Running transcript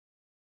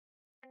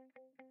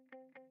Well,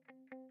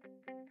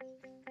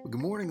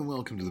 good morning and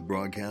welcome to the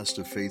broadcast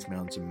of Faith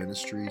Mountain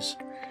Ministries.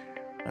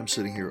 I'm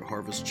sitting here at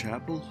Harvest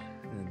Chapel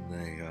in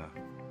a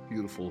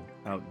beautiful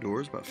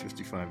outdoors, about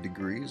 55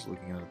 degrees,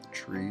 looking out at the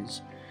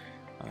trees.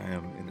 I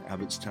am in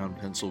Abbottstown,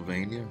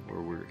 Pennsylvania,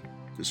 where we're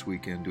this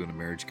weekend doing a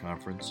marriage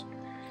conference.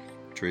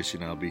 Tracy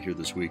and I will be here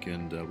this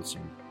weekend with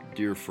some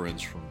dear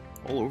friends from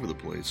all over the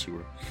place who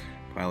are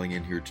piling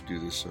in here to do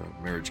this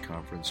marriage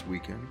conference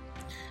weekend.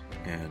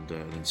 And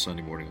then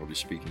Sunday morning I'll be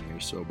speaking here.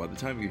 So by the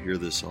time you hear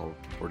this, I'll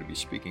already be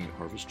speaking at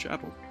Harvest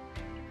Chapel.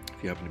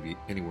 If you happen to be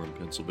anywhere in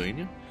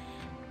Pennsylvania,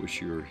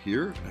 wish you were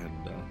here,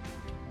 and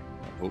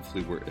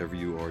hopefully wherever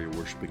you are, you're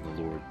worshiping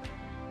the Lord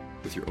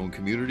with your own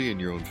community and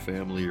your own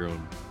family, your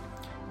own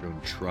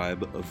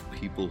tribe of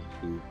people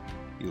who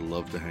you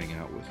love to hang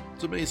out with.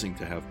 It's amazing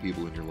to have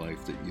people in your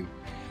life that you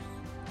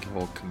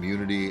call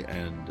community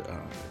and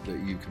that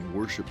you can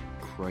worship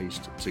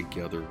Christ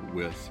together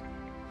with.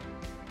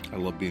 I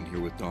love being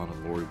here with Don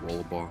and Lori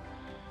Wallabaugh.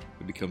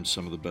 We've become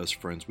some of the best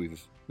friends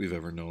we've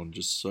ever known.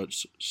 Just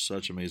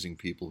such amazing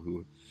people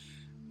who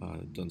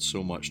have done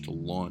so much to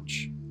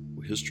launch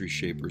history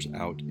shapers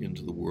out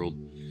into the world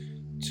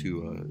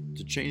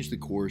to change the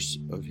course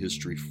of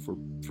history for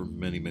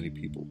many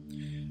people.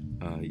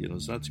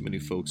 There's not too many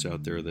folks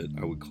out there that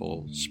I would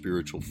call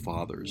spiritual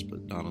fathers,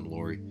 but Don and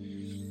Lori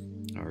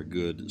are a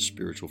good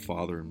spiritual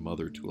father and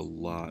mother to a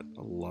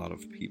lot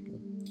of people.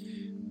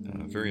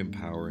 Very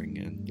empowering,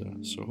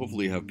 and so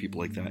hopefully you have people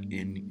like that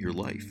in your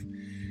life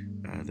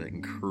that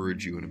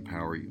encourage you and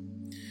empower you.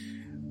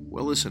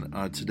 Well, listen,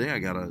 today I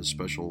got a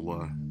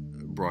special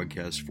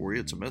broadcast for you.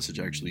 It's a message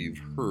actually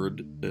you've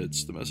heard.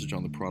 It's the message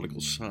on the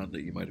prodigal son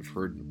that you might have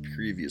heard in a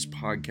previous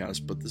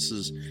podcast, but this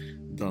is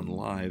done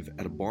live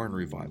at a barn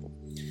revival.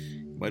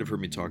 You might have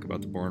heard me talk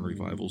about the barn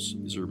revivals.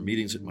 These are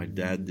meetings that my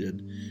dad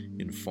did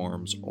in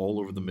farms all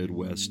over the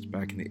Midwest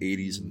back in the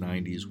 80s and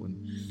 90s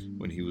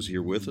when he was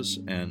here with us,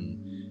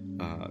 and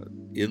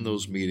in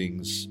those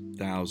meetings,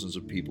 thousands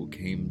of people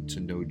came to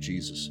know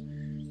Jesus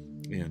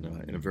in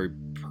a very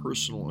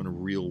personal and a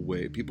real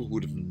way. People who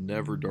would have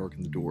never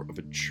darkened the door of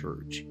a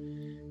church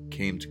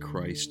came to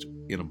Christ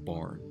in a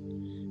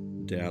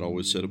barn. Dad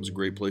always said it was a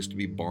great place to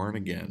be born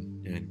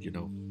again, and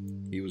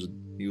he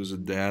was a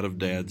dad of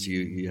dads.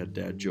 He had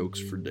dad jokes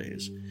for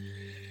days.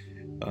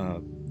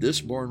 This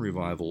barn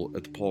revival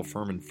at the Paul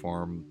Furman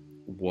Farm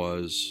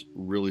was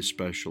really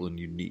special and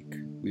unique.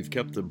 We've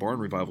kept the barn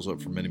revivals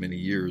up for many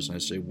years, and I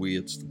say we,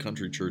 it's the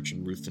Country Church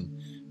in Ruthven,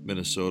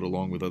 Minnesota,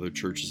 along with other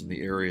churches in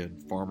the area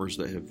and farmers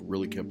that have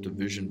really kept a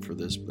vision for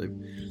this. They've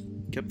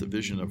kept the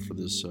vision up for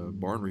this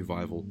barn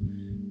revival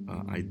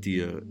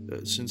idea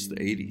since the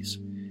 80s,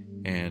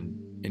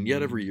 and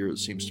yet every year it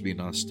seems to be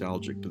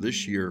nostalgic, but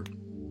this year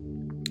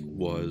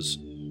was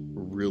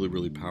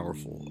really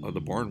powerful. The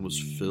barn was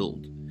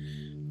filled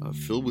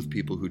with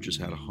people who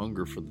just had a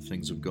hunger for the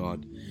things of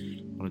God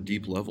on a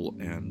deep level,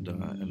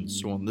 and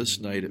so on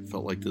this night it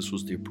felt like this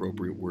was the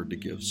appropriate word to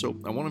give. So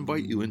I want to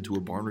invite you into a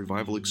barn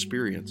revival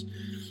experience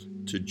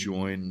to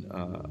join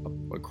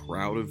a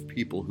crowd of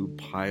people who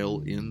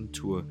pile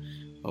into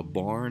a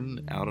barn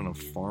out on a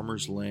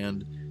farmer's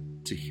land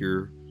to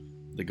hear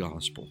the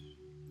gospel.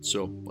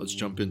 So let's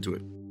jump into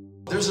it.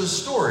 There's a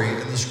story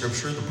in the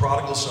scripture, the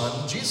prodigal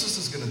son. Jesus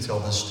is going to tell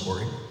this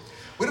story.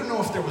 We don't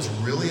know if there was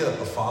really a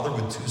father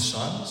with two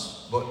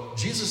sons, but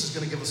Jesus is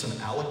going to give us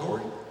an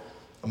allegory,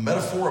 a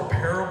metaphor, a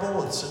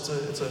parable. It's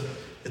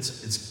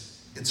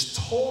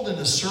told in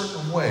a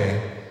certain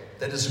way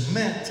that is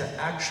meant to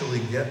actually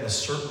get a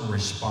certain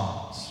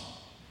response.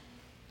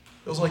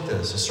 It goes like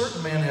this: a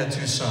certain man had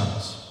two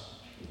sons.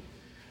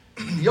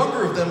 The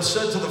younger of them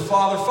said to the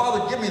father,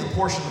 "Father, give me the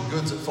portion of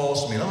goods that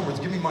falls to me. In other words,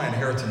 give me my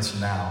inheritance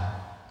now."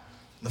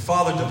 And the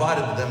father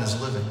divided to them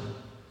his living.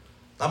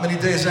 Not many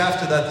days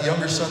after that, the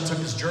younger son took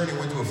his journey,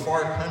 went to a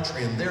far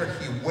country, and there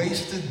he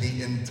wasted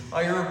the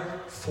entire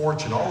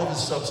fortune, all of his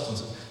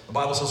substances. The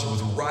Bible says it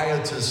was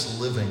riotous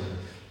living,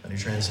 many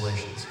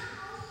translations.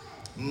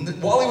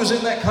 And while he was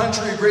in that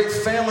country, a great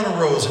famine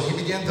arose, and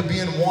he began to be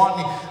in want.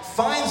 And he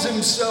finds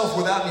himself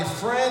without any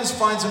friends,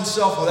 finds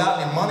himself without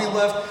any money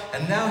left,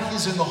 and now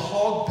he's in the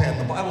hog pen.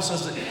 The Bible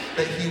says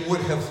that he would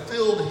have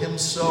filled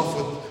himself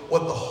with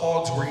what the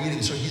hogs were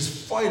eating. So he's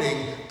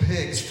fighting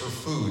pigs for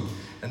food,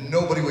 and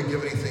nobody would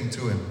give anything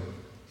to him.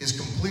 He's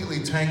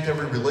completely tanked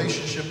every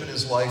relationship in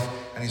his life,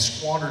 and he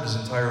squandered his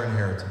entire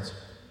inheritance.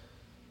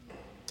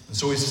 And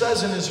so he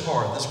says in his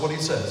heart, this is what he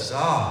says: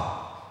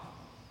 I'll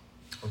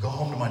go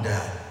home to my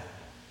dad.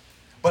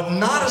 But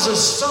not as a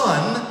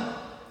son.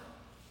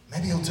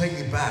 Maybe he'll take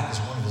me back as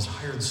one of his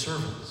hired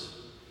servants.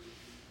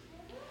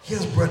 He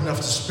has bread enough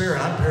to spare,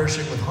 and I'm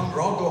perishing with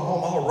hunger. I'll go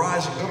home, I'll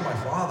arise and go to my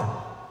father.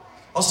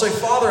 I'll say,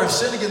 Father, I've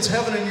sinned against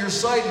heaven and your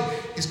sight. And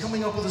he's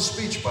coming up with a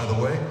speech, by the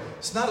way.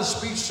 It's not a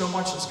speech so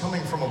much that's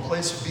coming from a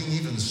place of being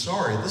even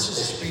sorry. This is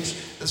a speech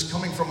that's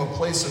coming from a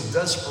place of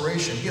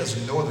desperation. He has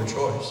no other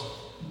choice.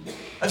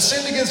 I've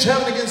sinned against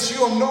heaven, against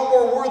you. I'm no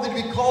more worthy to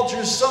be called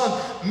your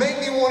son. Make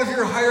me one of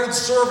your hired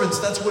servants.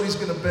 That's what he's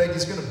going to beg.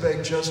 He's going to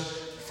beg just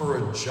for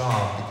a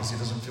job because he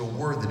doesn't feel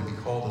worthy to be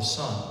called a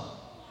son.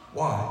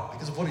 Why?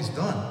 Because of what he's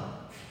done.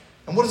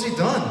 And what has he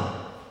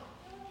done?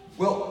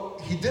 Well,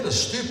 he did a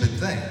stupid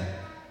thing.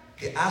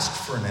 He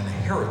asked for an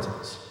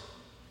inheritance.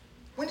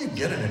 When do you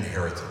get an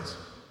inheritance?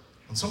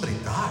 When somebody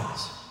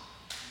dies.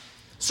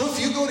 So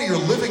if you go to your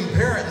living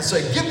parent and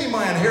say, give me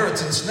my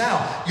inheritance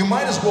now, you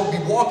might as well be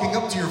walking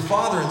up to your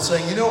father and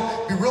saying, you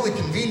know, it'd be really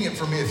convenient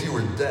for me if you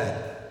were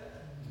dead.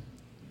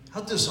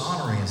 How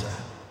dishonoring is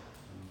that?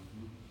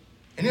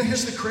 And you know,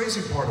 here's the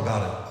crazy part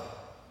about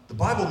it. The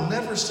Bible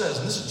never says,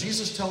 and this is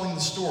Jesus telling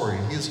the story,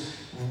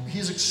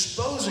 he's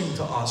exposing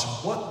to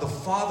us what the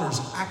Father's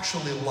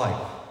actually like,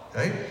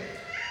 okay?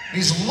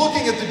 He's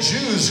looking at the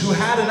Jews who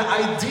had an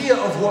idea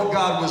of what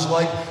God was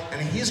like,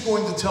 and he's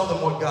going to tell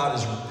them what God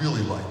is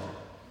really like.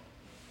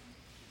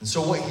 And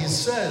so what he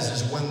says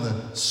is when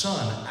the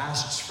son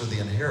asks for the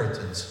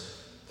inheritance,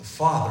 the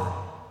father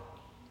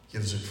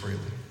gives it freely,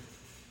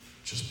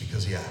 just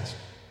because he asked.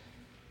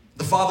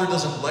 The father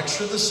doesn't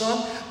lecture the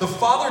son. The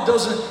father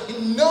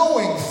doesn't,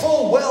 knowing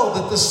full well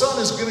that the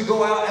son is going to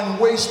go out and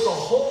waste the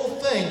whole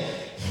thing,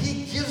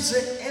 he gives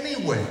it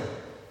anyway.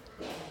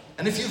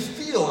 And if you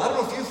feel, I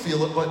don't know if you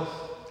feel it, but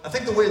I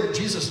think the way that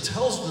Jesus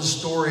tells this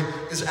story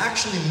is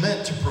actually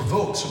meant to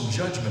provoke some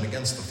judgment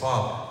against the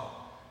father.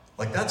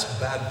 Like, that's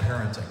bad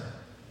parenting.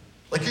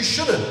 Like, you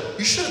should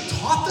have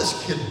taught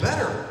this kid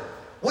better.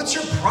 What's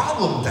your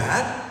problem,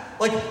 Dad?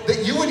 Like,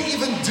 that you would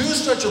even do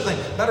such a thing.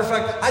 Matter of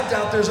fact, I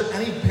doubt there's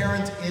any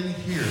parent in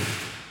here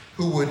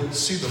who would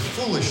see the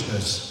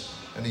foolishness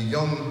in a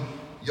young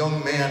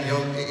man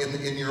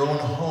in your own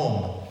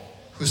home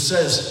who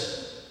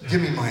says,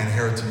 give me my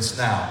inheritance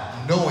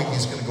now, knowing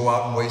he's going to go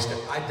out and waste it.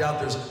 I doubt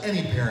there's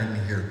any parent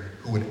in here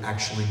who would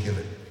actually give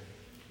it.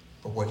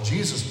 But what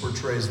Jesus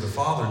portrays the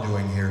father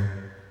doing here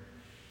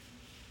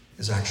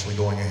is actually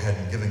going ahead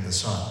and giving the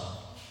son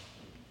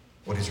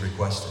what he's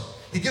requested.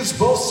 He gives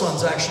both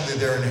sons actually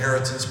their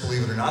inheritance,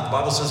 believe it or not. The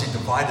Bible says he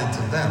divided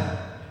to them.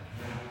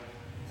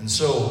 And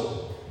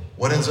so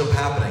what ends up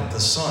happening? The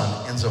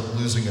son ends up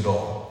losing it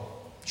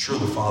all. Sure,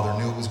 the father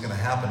knew it was going to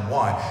happen.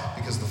 Why?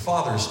 Because the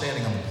father is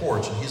standing on the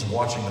porch and he's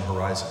watching the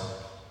horizon.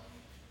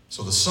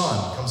 So the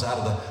son comes out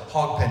of the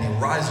hog pen, he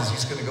rises,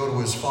 he's going to go to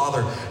his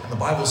father, and the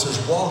Bible says,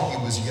 while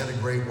he was yet a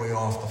great way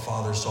off, the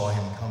father saw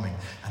him coming.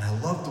 And I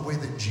love the way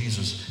that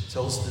Jesus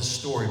tells this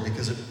story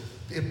because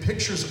it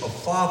pictures a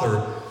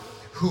father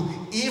who,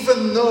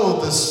 even though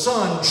the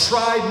son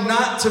tried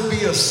not to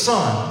be a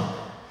son,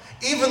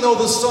 even though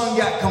the son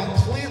got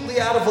completely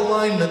out of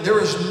alignment,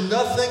 there is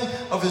nothing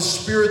of his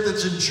spirit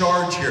that's in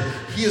charge here.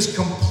 He is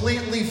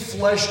completely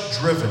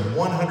flesh-driven,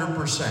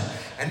 100%.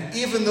 And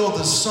even though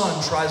the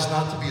son tries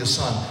not to be a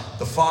son,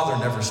 the father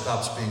never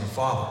stops being a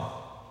father.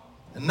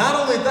 And not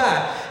only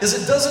that,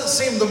 is it doesn't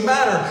seem to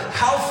matter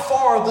how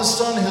far the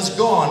son has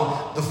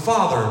gone, the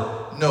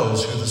father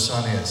knows who the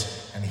son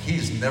is, and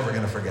he's never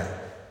going to forget.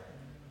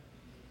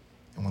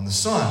 And when the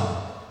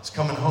son is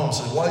coming home,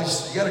 says, well,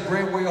 you got a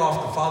great way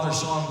off, the father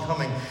saw him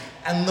coming,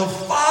 and the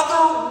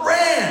father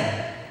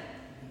ran.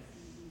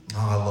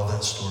 Oh, I love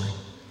that story.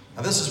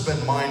 Now, this has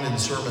been mined in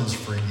sermons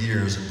for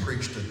years and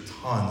preached a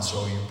ton,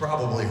 so you've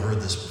probably heard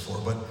this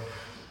before. But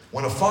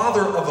when a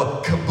father of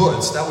a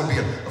kibbutz, that would be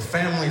a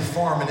family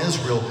farm in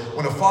Israel,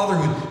 when a father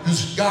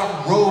who's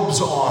got robes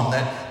on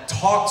that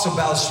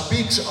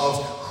speaks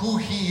of who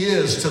he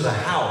is to the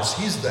house,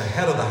 he's the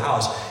head of the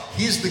house,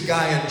 he's the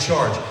guy in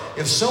charge.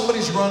 If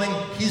somebody's running,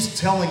 he's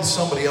telling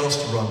somebody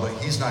else to run, but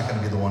he's not going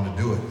to be the one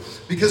to do it.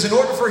 Because in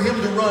order for him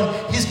to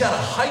run, he's got to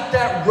hike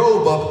that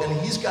robe up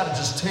and he's got to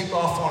just take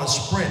off on a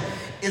sprint.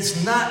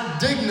 It's not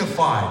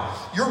dignified.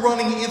 You're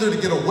running either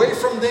to get away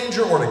from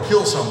danger or to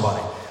kill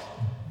somebody.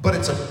 But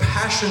it's a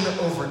passion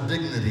over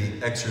dignity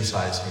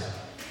exercise here.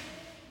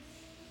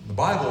 The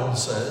Bible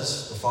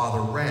says the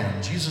father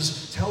ran.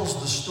 Jesus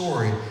tells the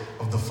story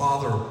of the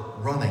father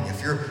running.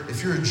 If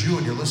you're a Jew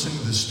and you're listening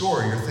to this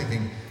story, you're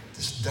thinking,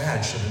 this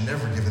dad should have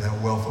never given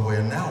that wealth away.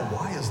 And now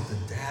why is the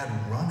dad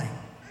running?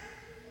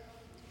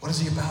 What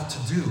is he about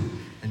to do?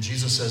 And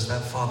Jesus says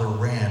that father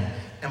ran.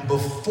 And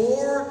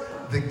before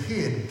the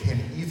kid can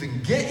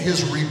even get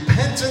his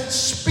repentant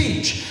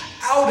speech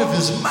out of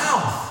his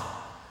mouth,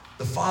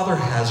 the father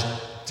has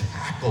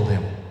tackled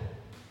him.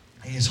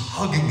 He's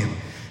hugging him.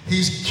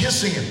 He's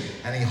kissing him.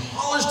 And he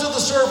hollers to the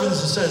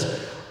servants and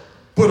says,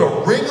 put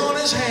a ring on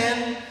his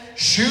hand,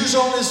 shoes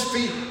on his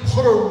feet,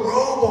 put a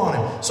robe on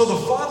him. So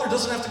the father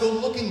doesn't have to go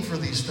looking for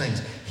these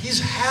things. He's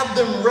had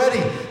them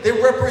ready. They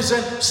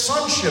represent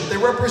sonship. They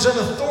represent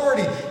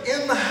authority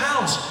in the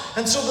house.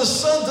 And so the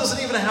son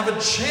doesn't even have a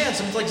chance.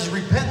 And it's like his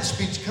repentant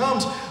speech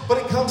comes, but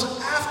it comes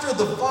after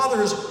the father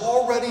has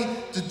already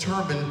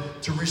determined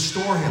to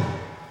restore him.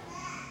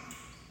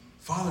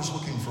 Father's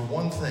looking for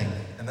one thing,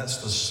 and that's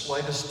the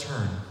slightest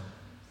turn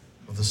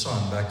of the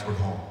son back toward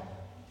home.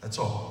 That's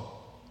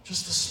all.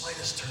 Just the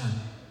slightest turn.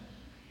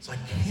 It's like,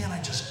 can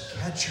I just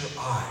catch your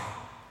eye?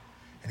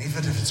 And even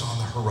if it's on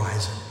the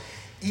horizon,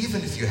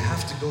 even if you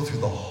have to go through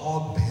the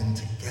hog pen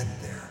to get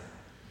there,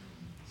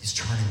 he's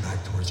turning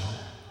back towards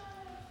home.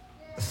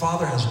 The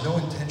father has no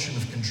intention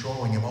of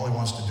controlling him. All he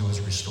wants to do is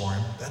restore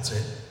him. That's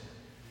it.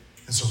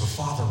 And so the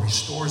father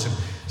restores him,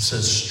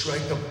 says,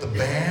 strike up the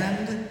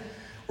band.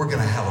 We're going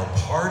to have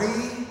a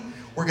party.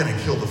 We're going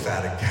to kill the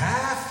fatted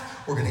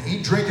calf. We're going to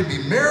eat, drink, and be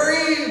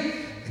merry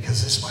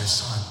because this is my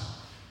son.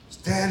 His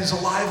dad is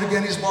alive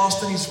again. He's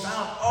lost and he's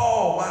found.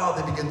 Oh, wow.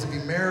 They begin to be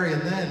merry.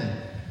 And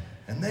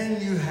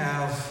then you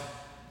have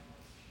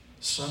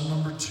son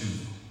number 2.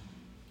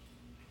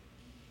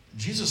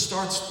 Jesus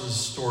starts the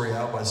story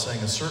out by saying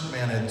a certain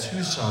man had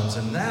 2 sons,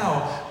 and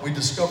now we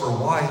discover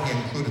why he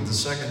included the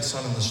second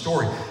son in the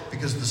story,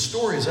 because the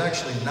story is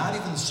actually not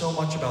even so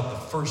much about the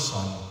first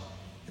son,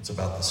 it's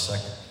about the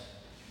second.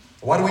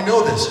 Why do we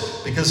know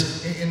this?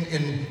 Because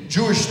in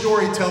Jewish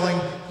storytelling,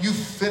 you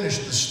finish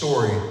the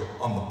story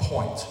on the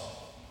point.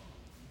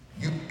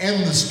 You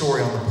end the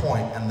story on the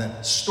point, and the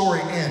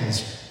story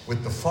ends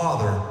with the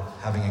father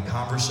having a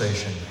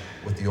conversation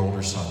with the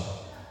older son.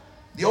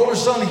 The older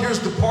son hears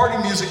the party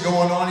music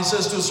going on. He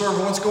says to his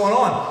servant, what's going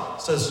on?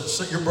 He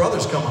says, your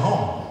brother's come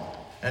home.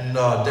 And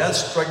dad's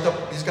striked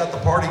up, he's got the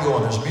party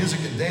going. There's music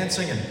and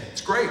dancing, and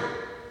it's great.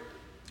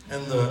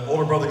 And the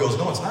older brother goes,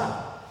 no, it's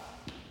not.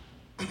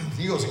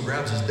 He goes and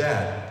grabs his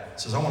dad,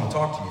 says, I want to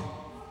talk to you.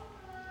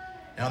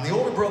 Now, in the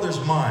older brother's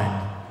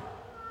mind,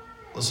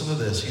 listen to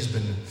this, he's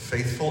been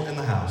faithful in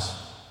the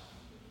house.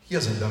 He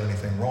hasn't done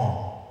anything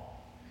wrong.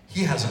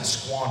 He hasn't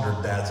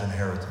squandered dad's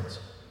inheritance.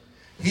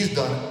 He's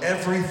done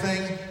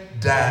everything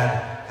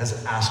dad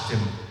has asked him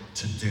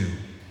to do,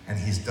 and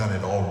he's done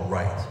it all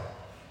right.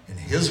 In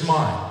his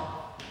mind,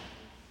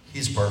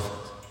 he's perfect.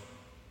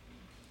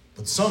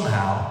 But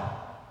somehow,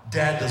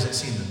 dad doesn't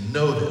seem to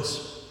know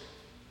this.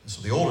 And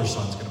so the older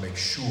son's going to make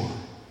sure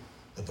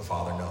that the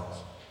father knows.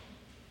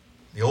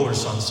 The older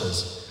son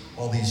says,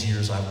 all these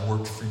years I've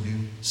worked for you,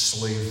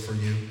 slaved for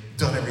you,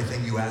 done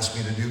everything you asked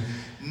me to do.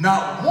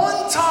 Not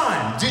one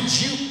time did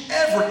you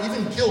ever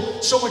even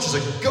kill so much as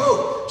a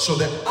goat so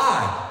that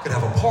I could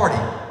have a party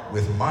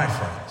with my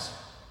friends.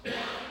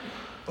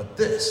 But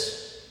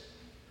this,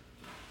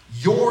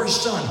 your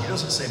son, he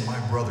doesn't say my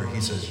brother, he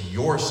says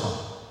your son.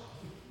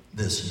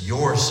 This,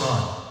 your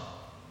son,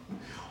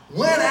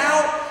 went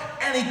out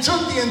and he took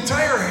the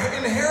entire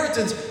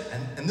inheritance.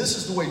 And this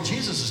is the way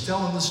Jesus is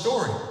telling the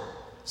story.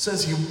 It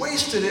says he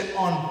wasted it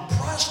on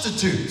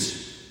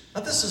prostitutes.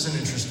 Now this is an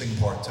interesting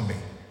part to me.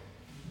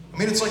 I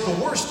mean, it's like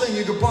the worst thing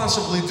you could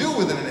possibly do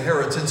with an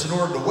inheritance in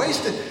order to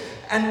waste it.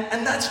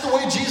 And that's the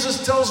way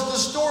Jesus tells the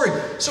story.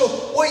 So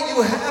what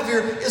you have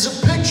here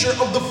is a picture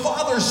of the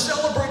father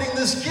celebrating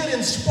this kid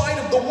in spite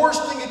of the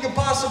worst thing he could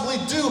possibly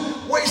do,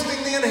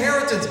 wasting the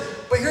inheritance.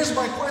 But here's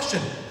my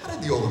question. How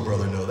did the older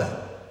brother know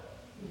that?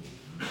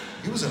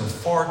 He was in a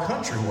far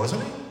country,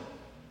 wasn't he?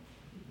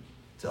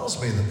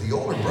 Tells me that the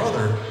older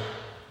brother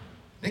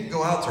didn't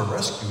go out to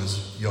rescue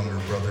his younger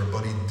brother,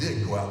 but he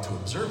did go out to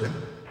observe him.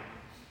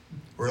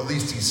 Or at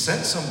least he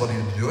sent somebody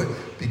to do it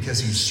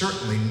because he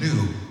certainly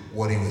knew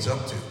what he was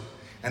up to.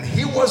 And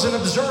he wasn't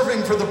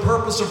observing for the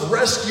purpose of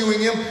rescuing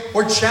him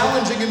or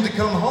challenging him to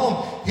come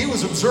home. He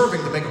was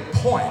observing to make a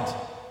point.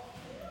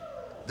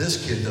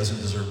 This kid doesn't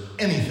deserve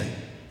anything.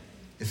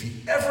 If he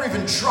ever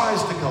even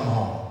tries to come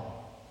home,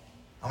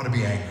 I'm going to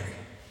be angry.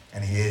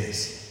 And he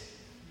is.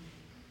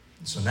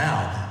 So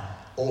now,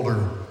 the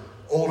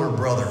older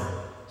brother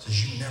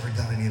says, you've never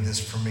done any of this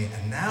for me.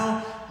 And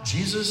now,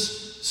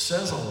 Jesus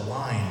says a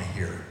line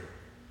here.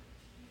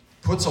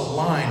 Puts a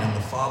line in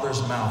the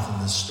father's mouth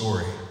in this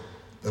story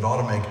that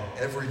ought to make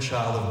every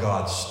child of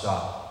God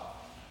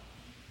stop.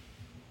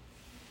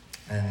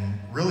 And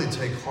really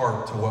take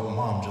heart to what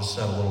Mom just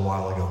said a little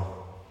while ago.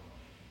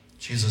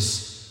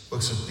 Jesus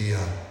looks at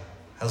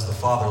has the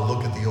father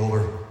look at the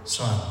older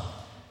son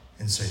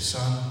and say,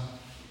 son,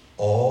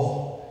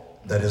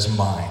 all that is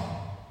mine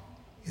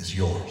is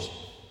yours.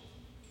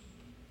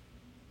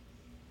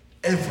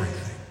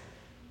 Everything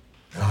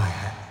that I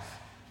have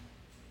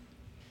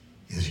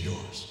is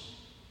yours.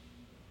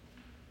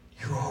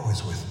 You're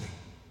always with me.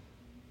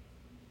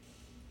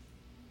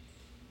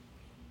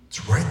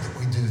 It's right that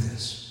we do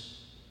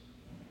this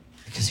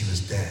because he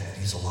was dead and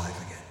he's alive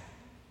again.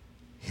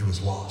 He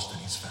was lost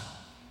and he's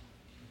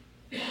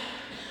found.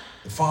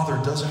 The father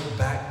doesn't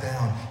back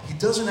down. He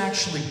doesn't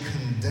actually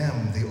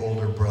condemn the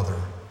older brother,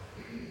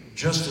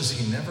 just as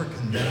he never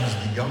condemns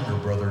the younger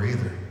brother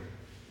either.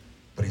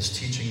 But he's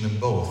teaching them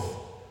both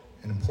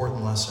an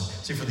important lesson.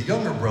 See, for the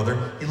younger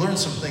brother, he learned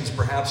some things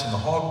perhaps in the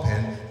hog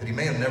pen that he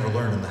may have never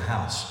learned in the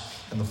house.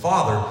 And the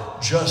father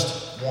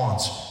just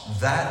wants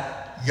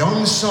that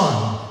young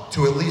son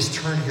to at least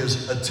turn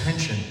his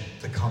attention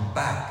to come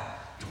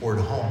back toward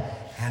home.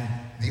 And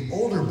the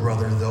older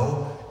brother,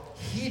 though,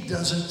 he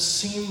doesn't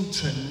seem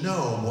to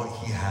know what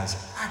he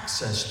has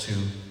access to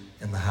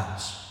in the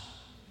house.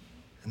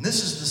 And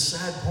this is the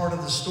sad part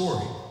of the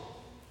story.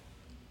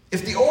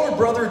 If the older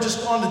brother had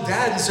just gone to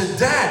dad and said,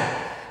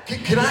 Dad,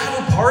 can I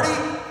have a party?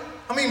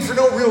 I mean, for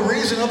no real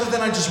reason other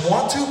than I just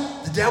want to,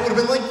 the dad would have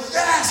been like,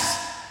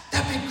 yes,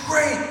 that'd be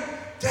great.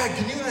 Dad,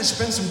 can you and I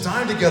spend some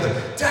time together?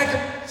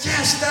 Dad,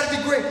 yes, that'd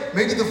be great.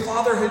 Maybe the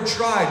father had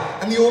tried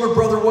and the older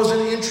brother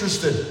wasn't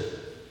interested.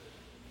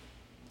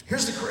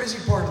 Here's the crazy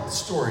part of the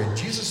story.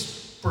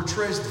 Jesus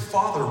portrays the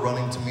father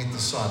running to meet the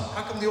son.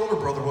 How come the older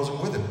brother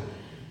wasn't with him?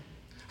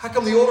 How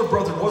come the older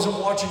brother wasn't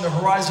watching the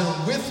horizon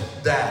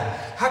with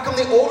dad? How come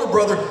the older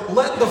brother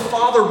let the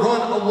father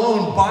run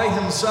alone by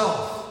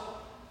himself?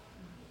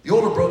 The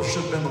older brother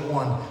should have been the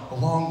one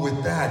along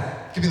with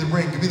dad. Give me the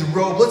ring, give me the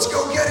robe. Let's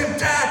go get him,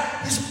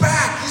 Dad. He's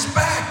back, he's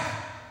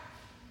back.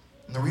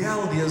 And the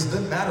reality is, it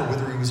didn't matter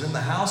whether he was in the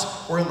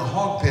house or in the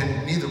hog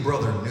pen, neither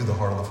brother knew the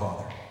heart of the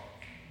father.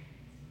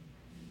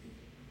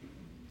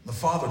 The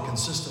father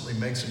consistently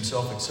makes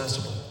himself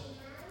accessible,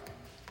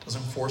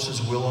 doesn't force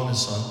his will on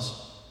his sons,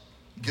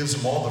 gives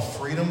them all the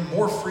freedom,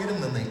 more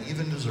freedom than they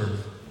even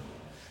deserve.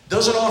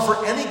 Doesn't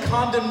offer any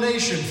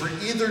condemnation for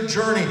either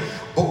journey,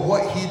 but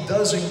what he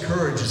does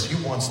encourage is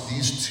he wants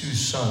these two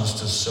sons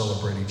to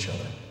celebrate each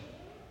other.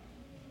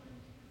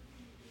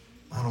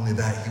 Not only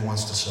that, he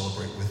wants to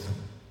celebrate with them.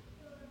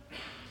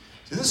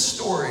 See, this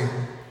story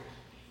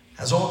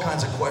has all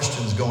kinds of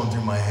questions going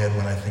through my head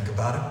when I think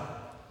about it.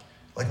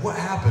 Like, what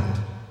happened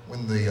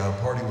when the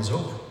party was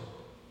over?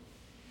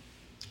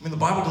 I mean, the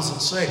Bible doesn't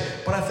say,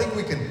 but I think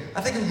we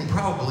can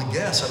probably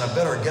guess, and I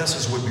bet our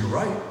guesses would be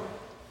right.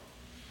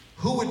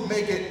 Who would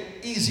make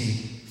it easy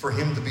for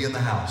him to be in the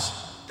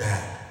house?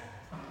 Dad.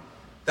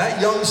 That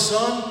young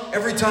son,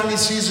 every time he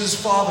sees his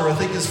father, I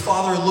think his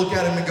father would look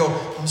at him and go,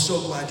 I'm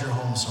so glad you're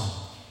home, son.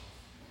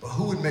 But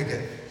who would make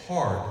it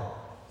hard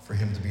for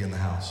him to be in the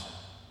house?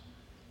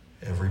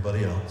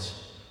 Everybody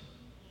else.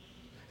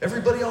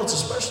 Everybody else,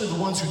 especially the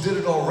ones who did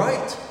it all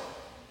right.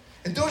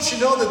 And don't you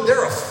know that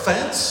their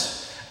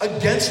offense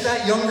against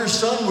that younger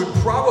son would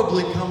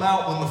probably come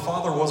out when the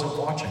father wasn't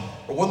watching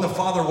or when the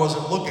father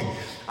wasn't looking?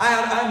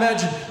 I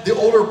imagine the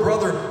older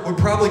brother would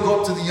probably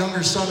go up to the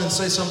younger son and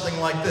say something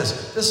like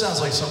this. This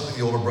sounds like something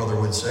the older brother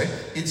would say.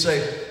 He'd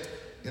say,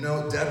 you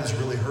know, Dad was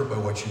really hurt by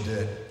what you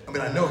did. I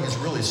mean, I know he's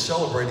really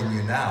celebrating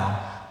you now,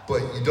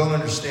 but you don't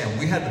understand.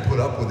 We had to put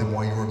up with him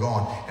while you were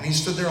gone. And he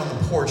stood there on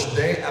the porch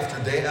day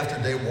after day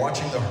after day,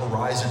 watching the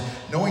horizon,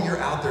 knowing you're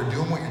out there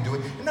doing what you're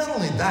doing. And not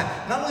only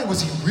that, not only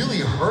was he really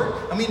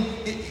hurt, I mean,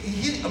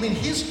 he's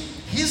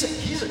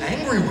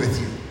angry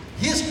with you.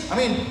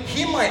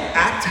 He might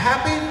act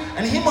happy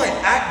and he might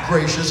act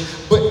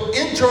gracious, but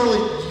internally,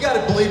 you got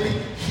to believe me,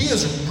 he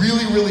is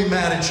really, really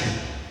mad at you.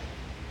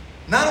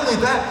 Not only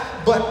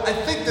that, but I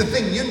think the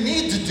thing you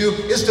need to do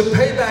is to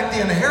pay back the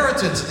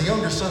inheritance. The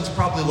younger son's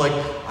probably like,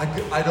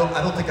 I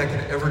don't think I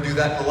could ever do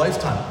that in a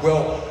lifetime.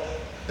 Well,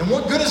 then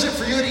what good is it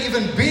for you to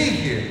even be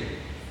here?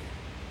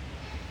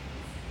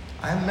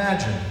 I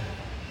imagine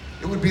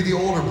it would be the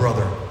older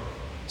brother,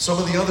 some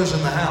of the others in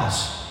the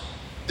house,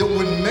 that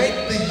would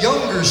make the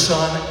younger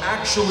son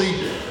actually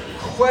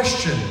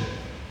question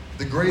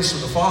the grace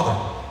of the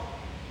father.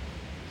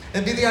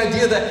 It'd be the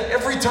idea that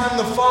every time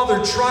the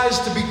father tries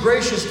to be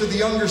gracious to the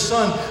younger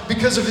son,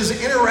 because of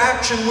his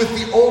interaction with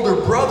the older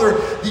brother,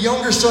 the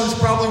younger son's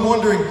probably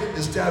wondering,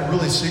 is Dad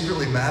really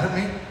secretly mad at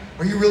me?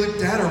 Are you really,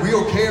 Dad, are we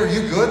okay? Are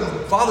you good? And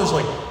the father's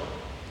like,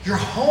 you're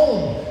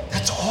home.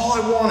 That's all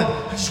I wanted.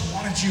 I just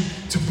wanted you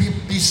to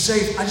be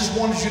safe. I just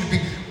wanted you to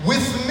be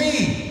with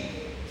me.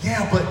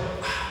 Yeah, but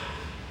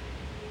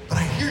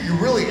I hear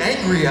you're really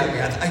angry at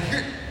me. I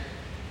hear.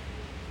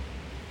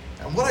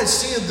 And what I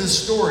see in this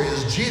story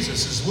is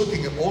Jesus is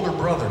looking at older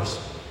brothers.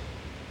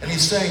 And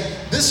he's saying,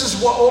 this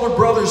is what older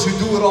brothers who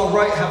do it all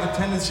right have a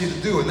tendency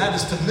to do. And that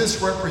is to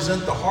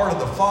misrepresent the heart of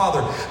the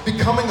Father,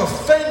 becoming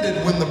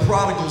offended when the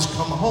prodigals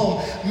come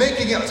home,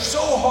 making it so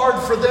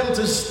hard for them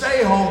to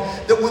stay home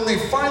that when they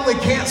finally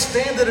can't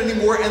stand it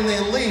anymore and they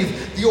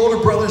leave, the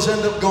older brothers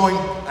end up going,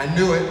 I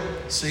knew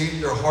it. See,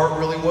 their heart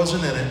really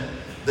wasn't in it.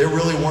 They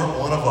really weren't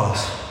one of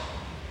us.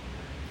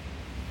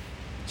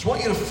 I just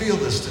want you to feel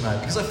this tonight,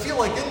 because I feel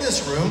like in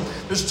this room,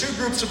 there's two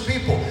groups of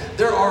people.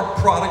 There are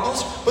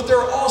prodigals, but there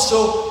are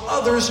also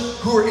others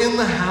who are in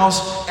the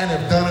house and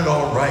have done it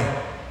all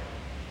right.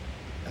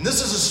 And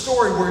this is a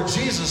story where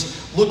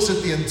Jesus looks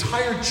at the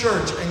entire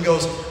church and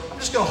goes, I'm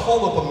just going to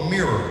hold up a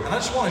mirror, and I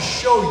just want to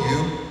show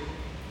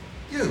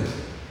you.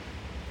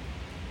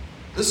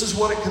 This is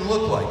what it can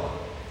look like.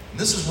 And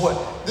this is what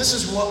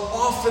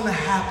often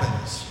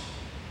happens.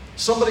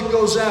 Somebody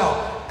goes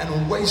out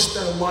and wastes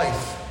their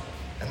life.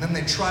 And then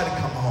they try to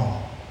come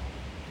home.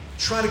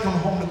 Try to come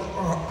home to the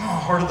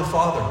heart of the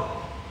Father.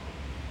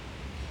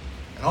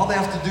 And all they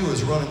have to do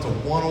is run into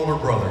one older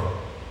brother,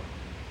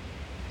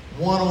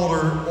 one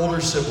older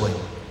sibling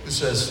who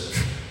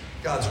says,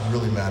 God's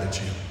really mad at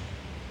you.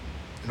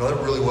 You know,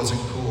 that really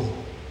wasn't cool.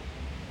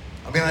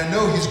 I mean, I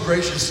know he's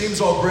gracious, seems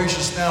all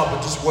gracious now,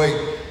 but just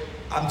wait.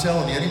 I'm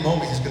telling you, any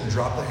moment he's going to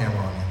drop the hammer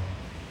on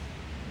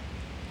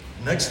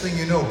you. Next thing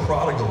you know,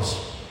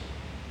 prodigals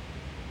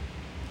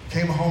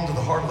came home to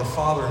the heart of the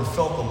Father and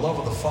felt the love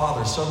of the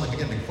Father, suddenly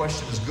began to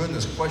question his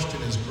goodness, question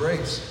his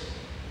grace.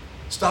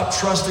 Stop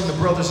trusting the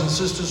brothers and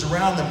sisters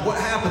around them. What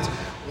happens?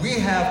 We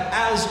have,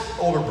 as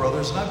older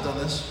brothers, and I've done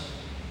this,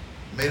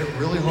 made it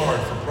really hard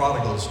for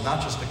prodigals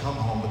not just to come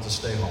home, but to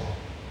stay home.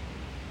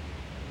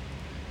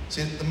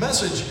 See, the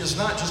message is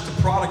not just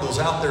to prodigals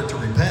out there to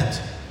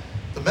repent.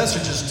 The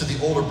message is to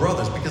the older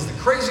brothers, because the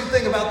crazy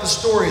thing about the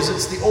story is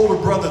it's the older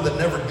brother that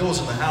never goes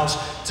in the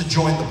house to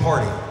join the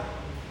party.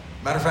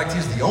 Matter of fact,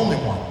 he's the only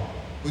one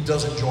who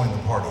doesn't join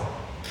the party.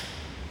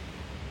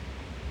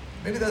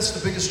 Maybe that's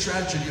the biggest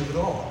tragedy of it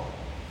all.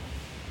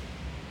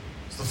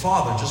 It's the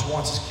father just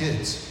wants his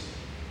kids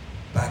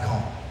back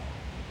home.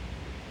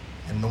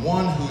 And the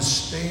one who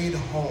stayed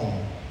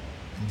home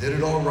and did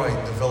it all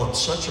right developed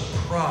such a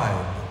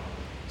pride,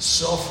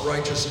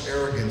 self-righteous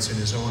arrogance in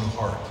his own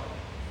heart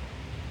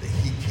that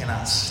he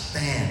cannot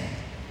stand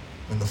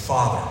when the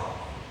father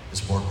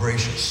is more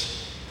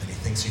gracious than he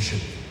thinks he should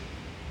be.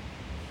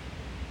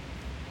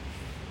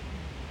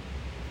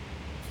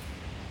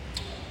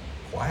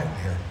 Quiet in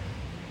here.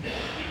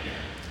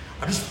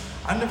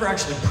 I've never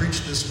actually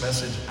preached this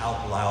message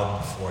out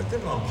loud before. I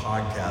did it on a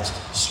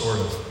podcast, sort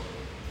of.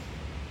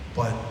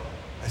 But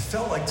I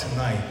felt like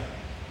tonight,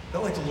 the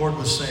Lord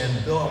was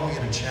saying, Bill, I want you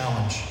to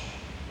challenge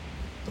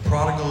the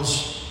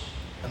prodigals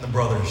and the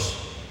brothers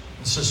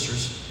and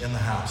sisters in the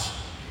house.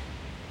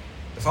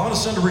 If I want to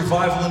send a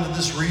revival into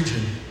this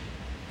region,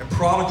 and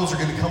prodigals are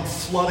going to come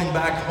flooding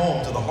back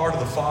home to the heart of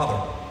the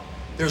Father,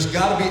 there's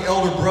got to be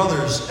elder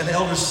brothers and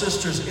elder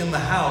sisters in the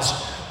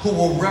house who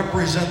will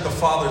represent the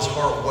Father's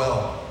heart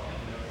well,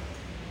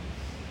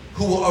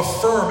 who will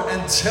affirm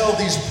and tell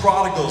these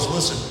prodigals,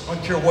 listen, I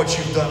don't care what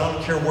you've done, I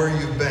don't care where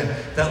you've been.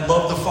 That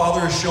love the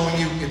Father is showing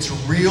you, it's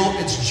real,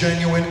 it's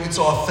genuine, it's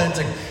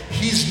authentic.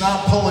 He's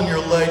not pulling your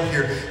leg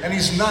here, and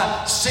he's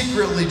not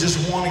secretly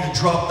just wanting to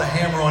drop the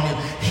hammer on you.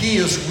 He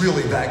is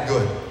really that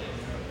good.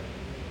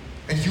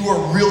 And you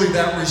are really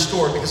that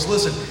restored, because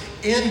listen,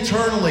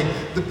 internally,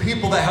 the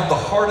people that have the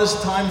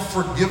hardest time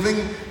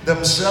forgiving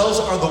themselves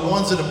are the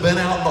ones that have been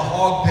out in the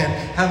hog pen,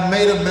 have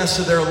made a mess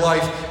of their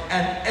life,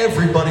 and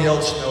everybody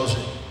else knows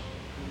it.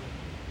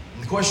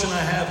 And the question I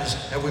have is,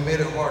 have we made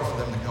it hard for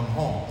them to come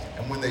home?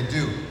 And when they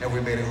do, have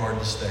we made it hard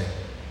to stay?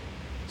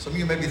 Some of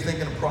you may be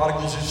thinking of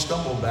prodigals who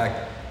stumbled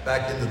back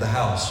into the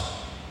house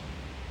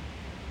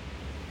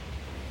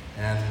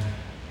and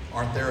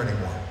aren't there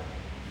anymore.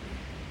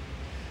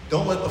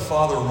 Don't let the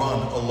Father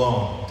run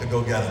alone to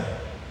go get him.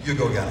 You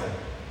go get him.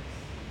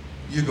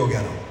 You go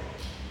get him.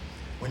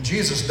 When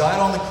Jesus died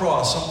on the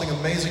cross, something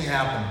amazing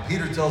happened.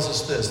 Peter tells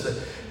us this,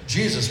 that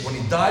Jesus, when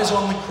he dies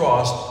on the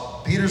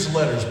cross, Peter's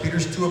letters,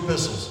 Peter's 2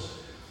 epistles,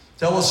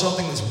 tell us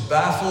something that's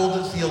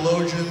baffled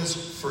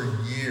theologians for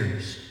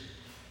years.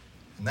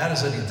 And that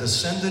is that he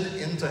descended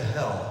into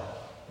hell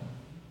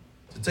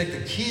to take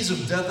the keys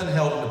of death and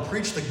hell and to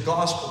preach the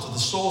gospel to the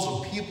souls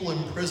of people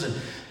in prison.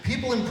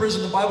 People in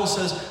prison, the Bible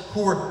says,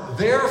 who were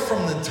there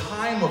from the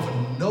time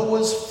of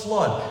Noah's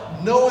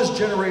flood. Noah's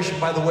generation,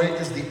 by the way,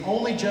 is the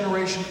only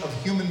generation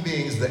of human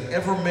beings that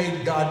ever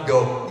made God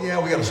go,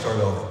 yeah, we got to start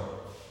over.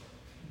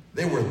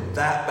 They were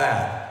that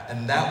bad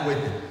and that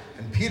wicked.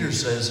 And Peter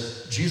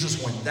says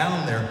Jesus went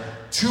down there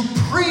to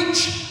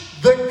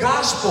preach the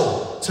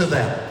gospel to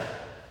them.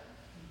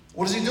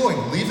 What is he doing?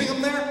 Leaving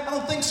them there? I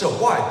don't think so.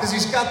 Why? Because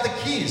he's got the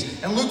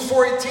keys. And Luke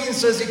 4:18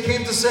 says he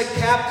came to set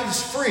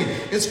captives free.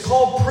 It's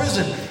called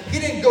prison. He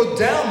didn't go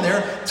down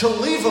there to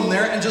leave them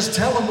there and just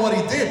tell them what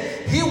he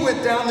did. He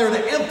went down there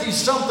to empty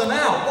something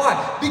out.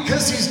 Why?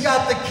 Because he's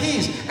got the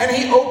keys. And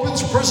he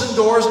opens prison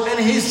doors and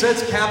he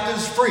sets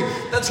captives free.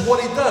 That's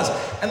what he does.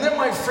 And that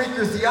might freak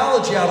your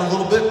theology out a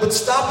little bit, but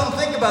stop and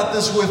think about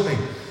this with me.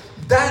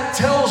 That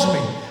tells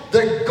me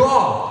that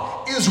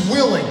God is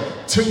willing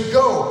to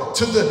go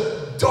to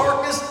the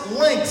darkest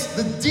lengths,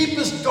 the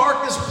deepest,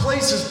 darkest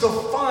places to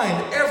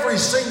find every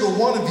single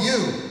one of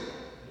you.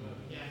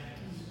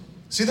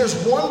 See,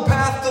 there's one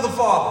path to the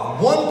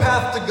Father, one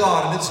path to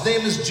God, and its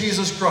name is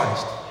Jesus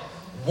Christ.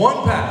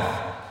 One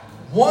path,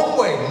 one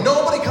way.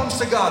 Nobody comes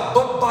to God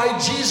but by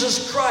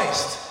Jesus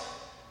Christ.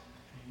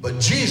 But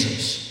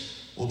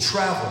Jesus will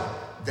travel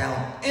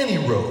down any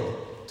road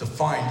to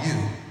find you.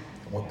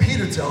 And what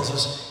Peter tells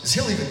us is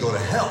he'll even go to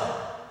hell.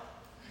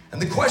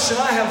 And the question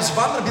I have is, if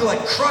I'm going to be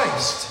like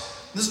Christ,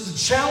 this is the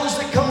challenge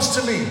that comes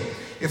to me.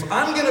 If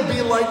I'm going to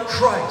be like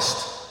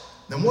Christ,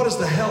 then what is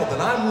the hell that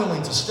I'm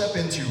willing to step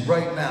into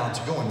right now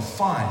to go and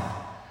find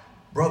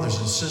brothers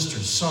and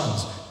sisters,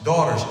 sons,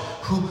 daughters,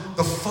 who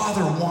the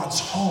Father wants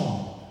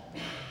home?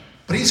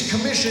 But he's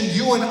commissioned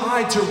you and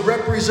I to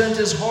represent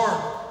his heart.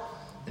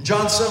 In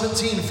John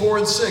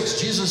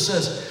 17:4-6, Jesus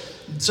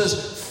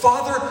says,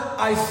 Father,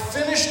 I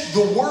finished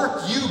the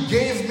work you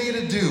gave me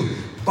to do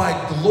by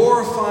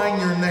glorifying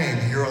your name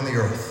here on the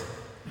earth.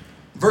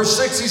 Verse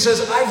 6, he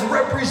says, I've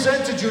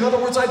represented you. In other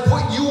words, I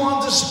put you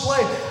on display.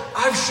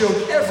 I've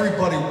showed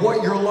everybody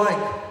what you're like.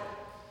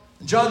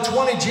 In John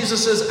 20,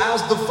 Jesus says,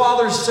 as the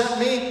Father sent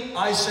me,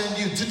 I send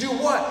you. To do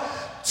what?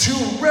 To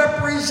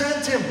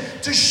represent him.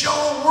 To show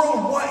the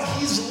world what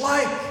he's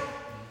like.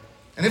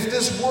 And if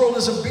this world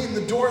isn't beating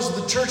the doors of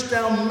the church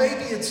down,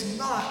 maybe it's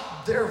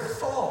not their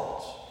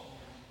fault.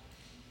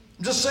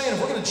 I'm just saying, if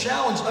we're going to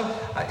challenge,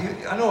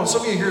 I know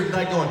some of you here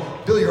tonight going,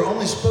 Bill, you're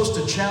only supposed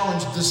to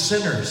challenge the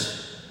sinners.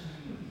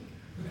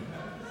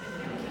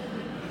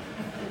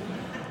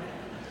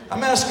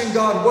 I'm asking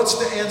God, what's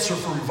the answer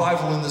for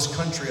revival in this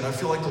country? And I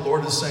feel like the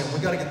Lord is saying, we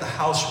got to get the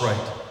house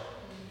right.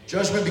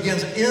 Judgment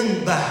begins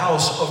in the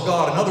house of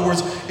God. In other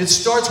words, it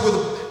starts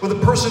with a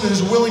person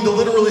who's willing to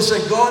literally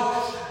say, God,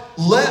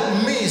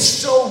 let me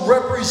so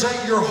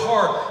represent your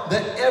heart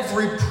that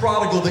every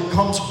prodigal that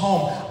comes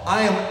home,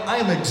 I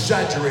am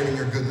exaggerating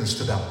your goodness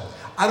to them.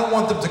 I don't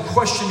want them to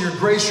question your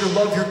grace, your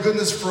love, your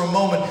goodness for a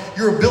moment,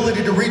 your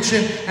ability to reach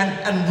in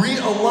and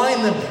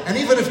realign them. And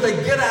even if they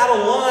get out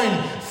of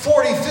line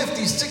 40,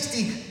 50,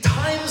 60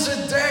 times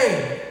a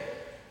day,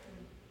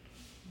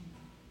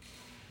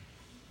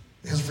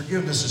 His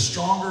forgiveness is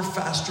stronger,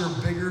 faster,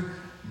 bigger.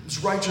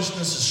 His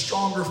righteousness is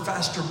stronger,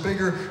 faster,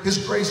 bigger. His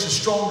grace is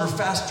stronger,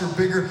 faster,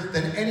 bigger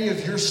than any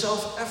of your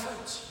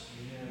self-efforts.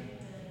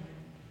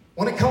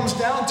 When it comes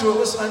down to it,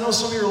 listen, I know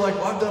some of you are like,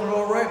 well, I've done it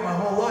all right my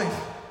whole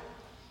life.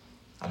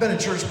 I've been in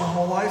church my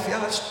whole life.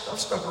 Yeah, I've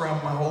stuck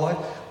around my whole life.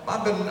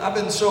 I've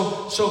been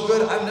so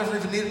good, I've never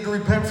even needed to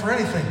repent for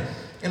anything.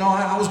 You know,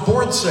 I was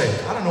born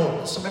saved. I don't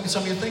know, maybe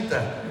some of you think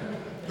that.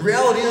 The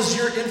reality is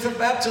your infant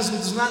baptism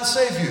does not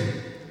save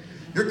you.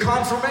 Your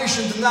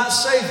confirmation did not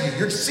save you.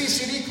 Your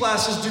CCD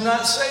classes do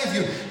not save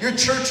you. Your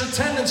church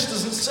attendance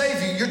doesn't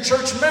save you. Your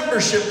church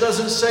membership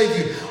doesn't save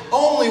you.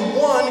 Only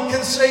one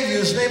can save you.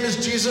 His name is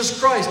Jesus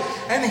Christ.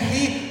 And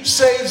He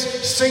saves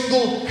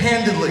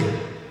single-handedly.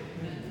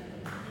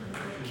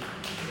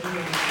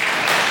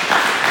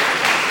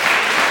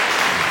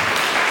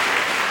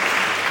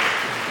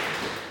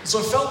 So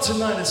I felt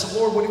tonight, I said,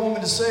 Lord, what do you want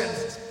me to say? I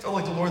felt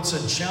like the Lord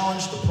said,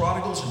 challenge the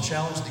prodigals and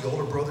challenge the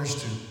older brothers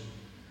too.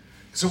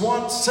 So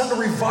send a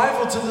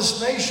revival to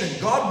this nation.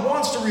 God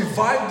wants to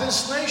revive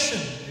this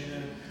nation.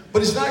 Amen.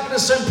 But He's not going to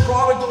send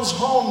prodigals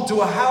home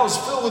to a house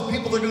filled with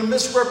people that are going to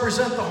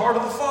misrepresent the heart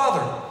of the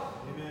Father.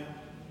 Amen.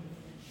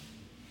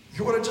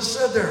 Hear what I just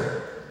said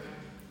there?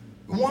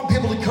 We want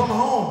people to come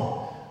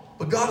home.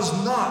 But God is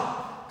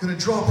not going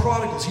to draw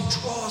prodigals. He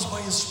draws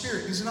by His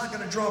Spirit. He's not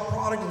going to draw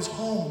prodigals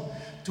home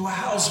to a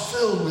house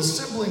filled with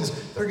siblings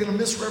that are going to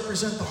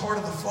misrepresent the heart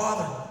of the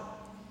Father.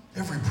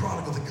 Every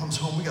prodigal that comes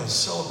home, we got to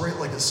celebrate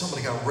like if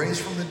somebody got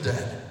raised from the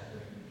dead.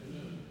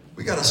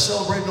 We got to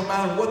celebrate no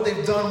matter what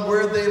they've done,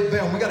 where they've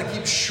been. We got to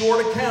keep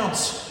short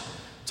accounts.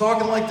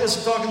 Talking like this,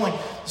 and talking like,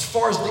 as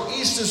far as the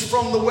east is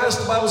from the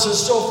west, the Bible says,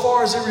 so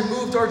far as He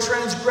removed our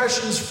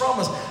transgressions from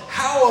us.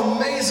 How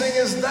amazing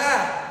is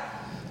that?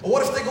 Well,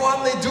 what if they go out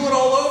and they do it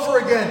all over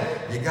again?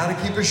 You got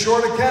to keep a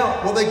short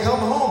account. Well, they come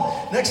home.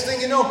 Next thing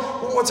you know,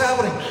 what's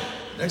happening?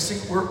 Next thing,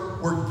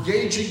 we're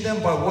gauging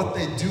them by what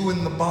they do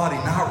in the body,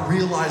 not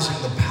realizing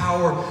the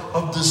power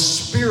of the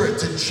Spirit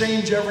to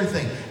change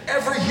everything.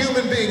 Every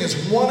human being is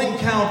one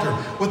encounter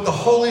with the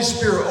Holy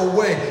Spirit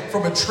away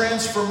from a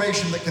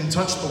transformation that can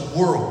touch the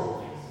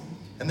world.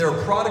 And there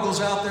are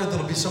prodigals out there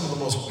that'll be some of the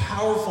most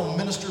powerful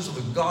ministers of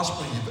the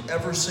gospel you've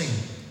ever seen.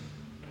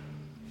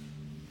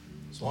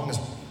 As long as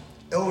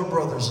elder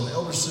brothers and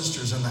elder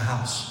sisters in the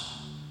house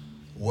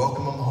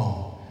welcome them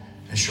home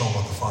and show them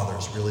what the Father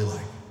is really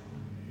like.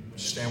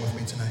 Stand with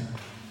me tonight.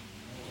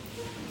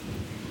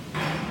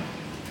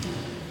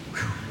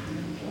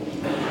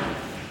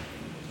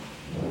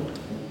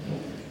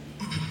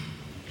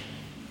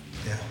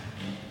 Yeah.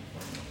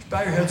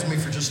 Bow your heads with me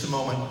for just a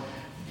moment.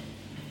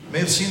 You may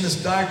have seen this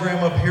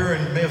diagram up here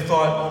and may have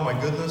thought, oh my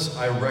goodness,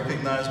 I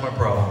recognize my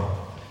problem.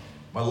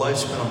 My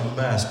life's been a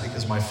mess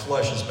because my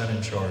flesh has been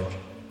in charge.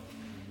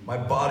 My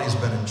body's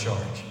been in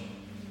charge.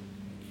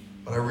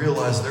 But I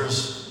realize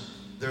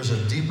there's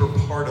a deeper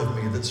part of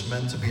me that's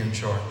meant to be in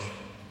charge.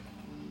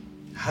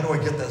 How do I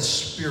get that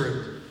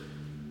Spirit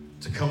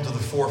to come to the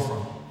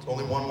forefront? There's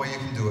only one way you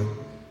can do it.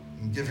 You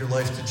can give your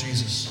life to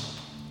Jesus.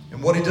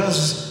 And what He does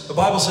is, the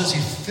Bible says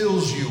He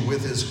fills you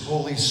with His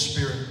Holy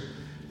Spirit.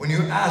 When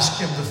you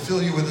ask Him to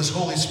fill you with His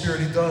Holy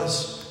Spirit, He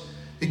does.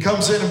 He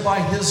comes in and by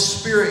His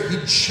Spirit,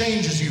 He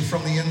changes you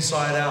from the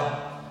inside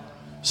out.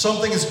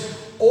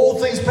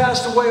 Old things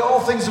passed away, all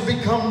things have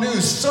become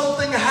new.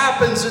 Something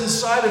happens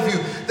inside of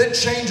you that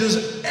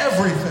changes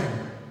everything.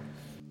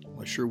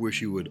 I sure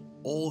wish you would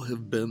all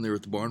have been there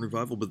at the barn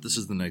revival, but this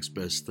is the next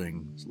best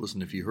thing. So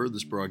listen, if you heard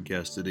this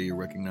broadcast today, you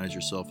recognize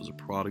yourself as a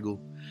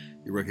prodigal,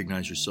 you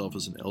recognize yourself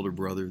as an elder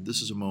brother,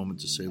 this is a moment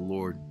to say,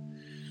 Lord,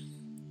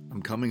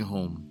 I'm coming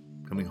home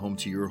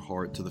to your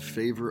heart, to the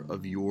favor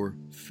of your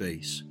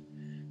face.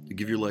 To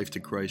give your life to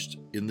Christ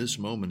in this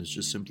moment is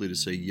just simply to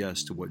say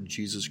yes to what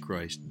Jesus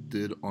Christ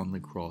did on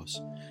the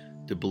cross,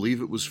 to believe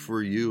it was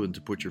for you and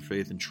to put your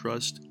faith and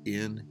trust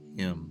in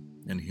Him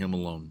and Him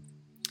alone.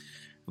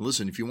 And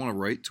listen, if you want to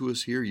write to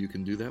us here, you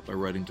can do that by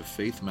writing to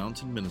Faith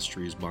Mountain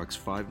Ministries, Box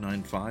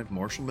 595,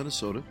 Marshall,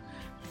 Minnesota,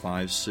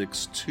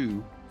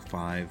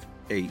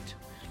 56258.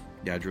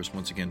 The address,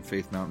 once again,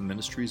 Faith Mountain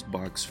Ministries,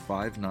 Box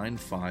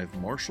 595,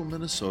 Marshall,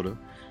 Minnesota,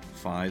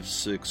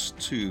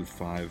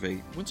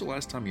 56258. When's the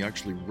last time you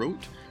actually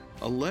wrote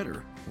a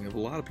letter? We have a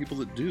lot of people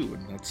that do,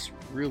 and that's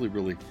really,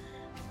 really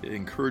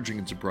encouraging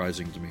and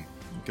surprising to me.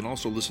 You can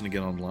also listen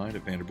again online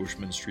at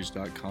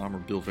vanderbushministries.com or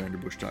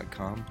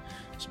billvanderbush.com.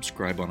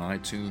 Subscribe on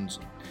iTunes.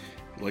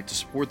 If you'd like to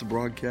support the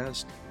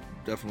broadcast,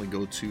 definitely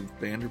go to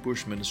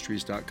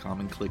vanderbushministries.com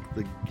and click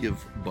the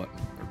Give button,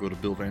 or go to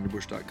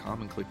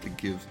billvanderbush.com and click the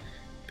Give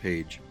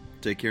page.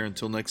 Take care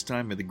until next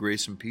time. May the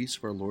grace and peace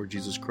of our Lord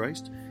Jesus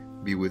Christ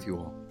be with you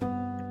all.